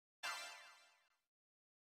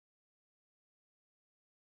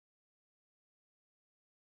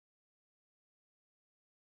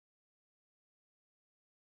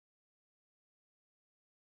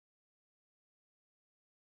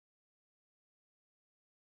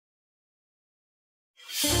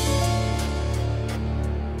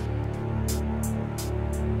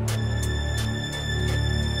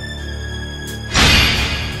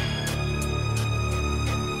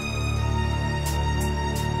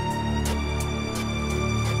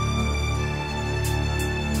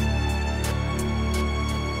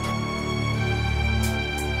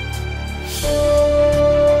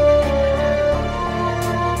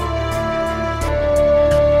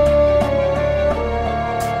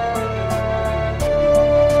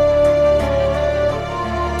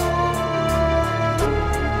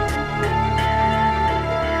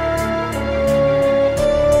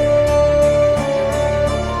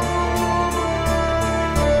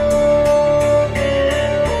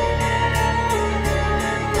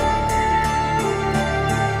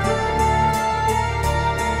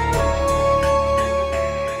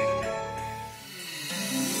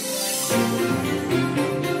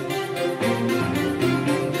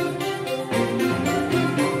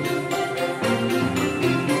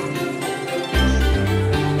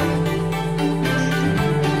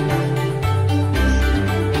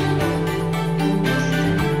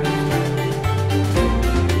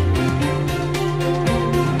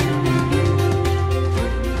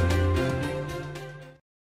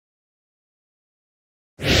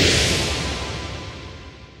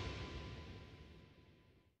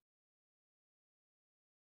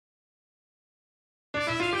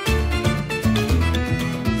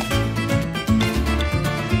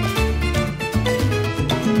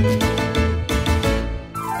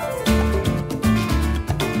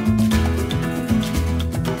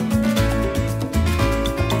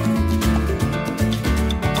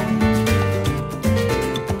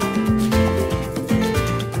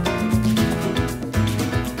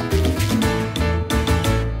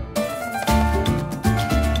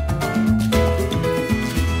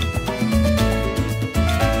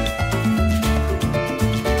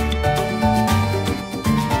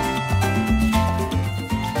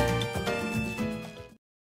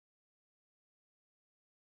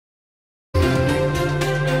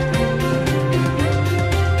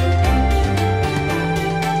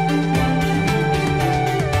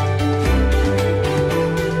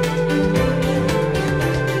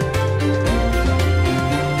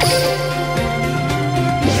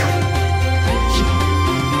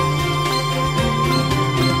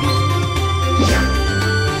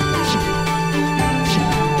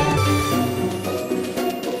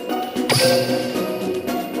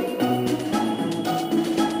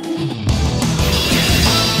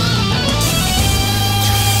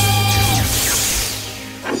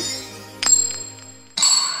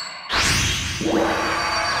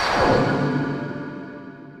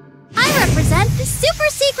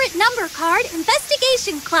Card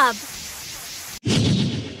Investigation Club.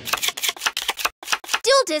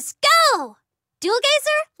 Duel Disc, go! Duel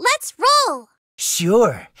Gazer, let's roll!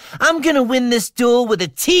 Sure. I'm gonna win this duel with a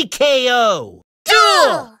TKO!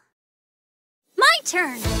 Duel! My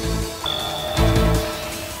turn.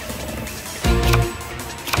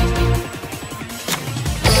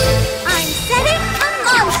 I'm setting a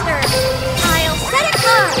monster. I'll set a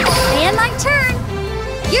card. And my turn.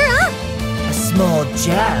 You're up. A small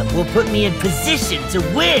jab will put me in position to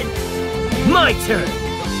win. My turn.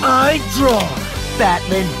 I draw.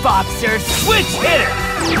 Battling Boxer Switch Hitter.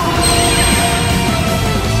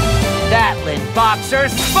 Battling Boxer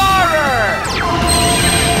Sparrer.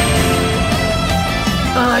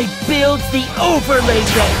 I build the overlay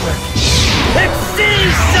network.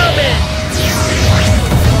 Exceed Summon.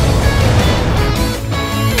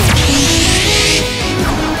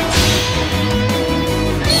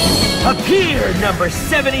 Appear, number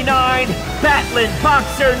 79, Battling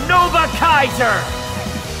Boxer Nova Kaiser!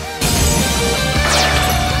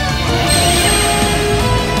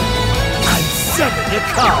 I'm setting a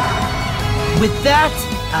call. With that,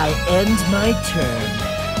 I end my turn.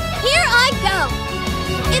 Here I go.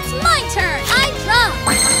 It's my turn. I draw.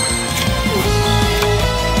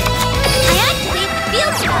 I activate the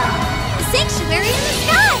field spell, the Sanctuary in the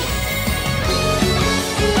Sky.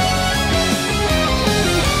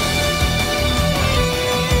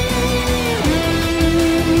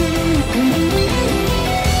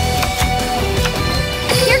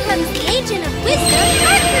 Here comes the Agent of Wisdom,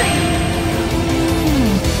 Mercury!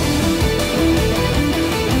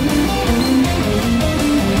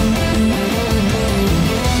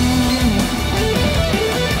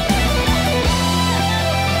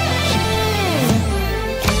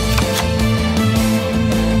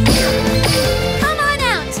 Come on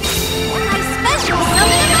out! I special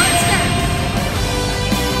summon a monster!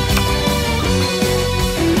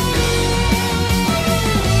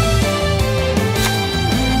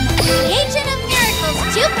 The Agent of Miracles,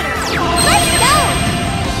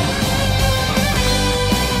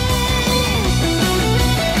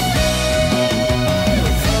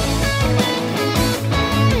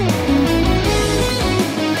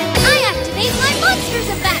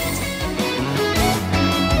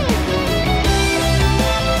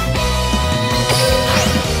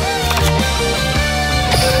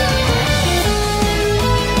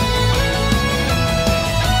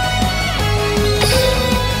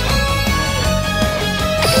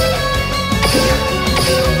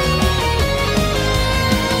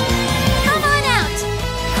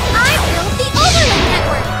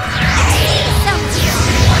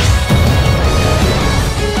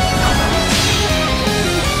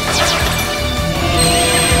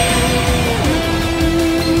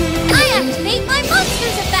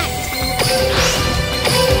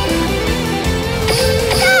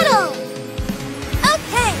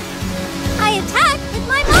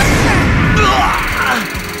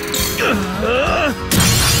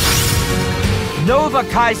 Nova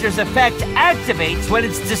Kaiser's effect activates when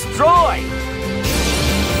it's destroyed.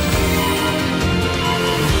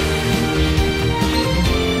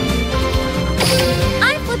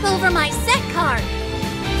 I flip over my set card.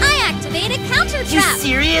 I activate a counter You trap.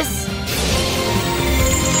 serious?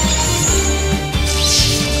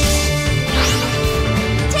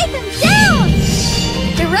 Take him down!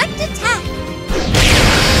 Direct attack.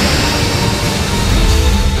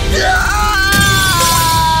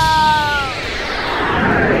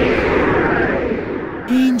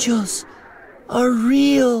 Angels are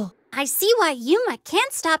real. I see why Yuma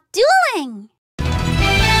can't stop dueling.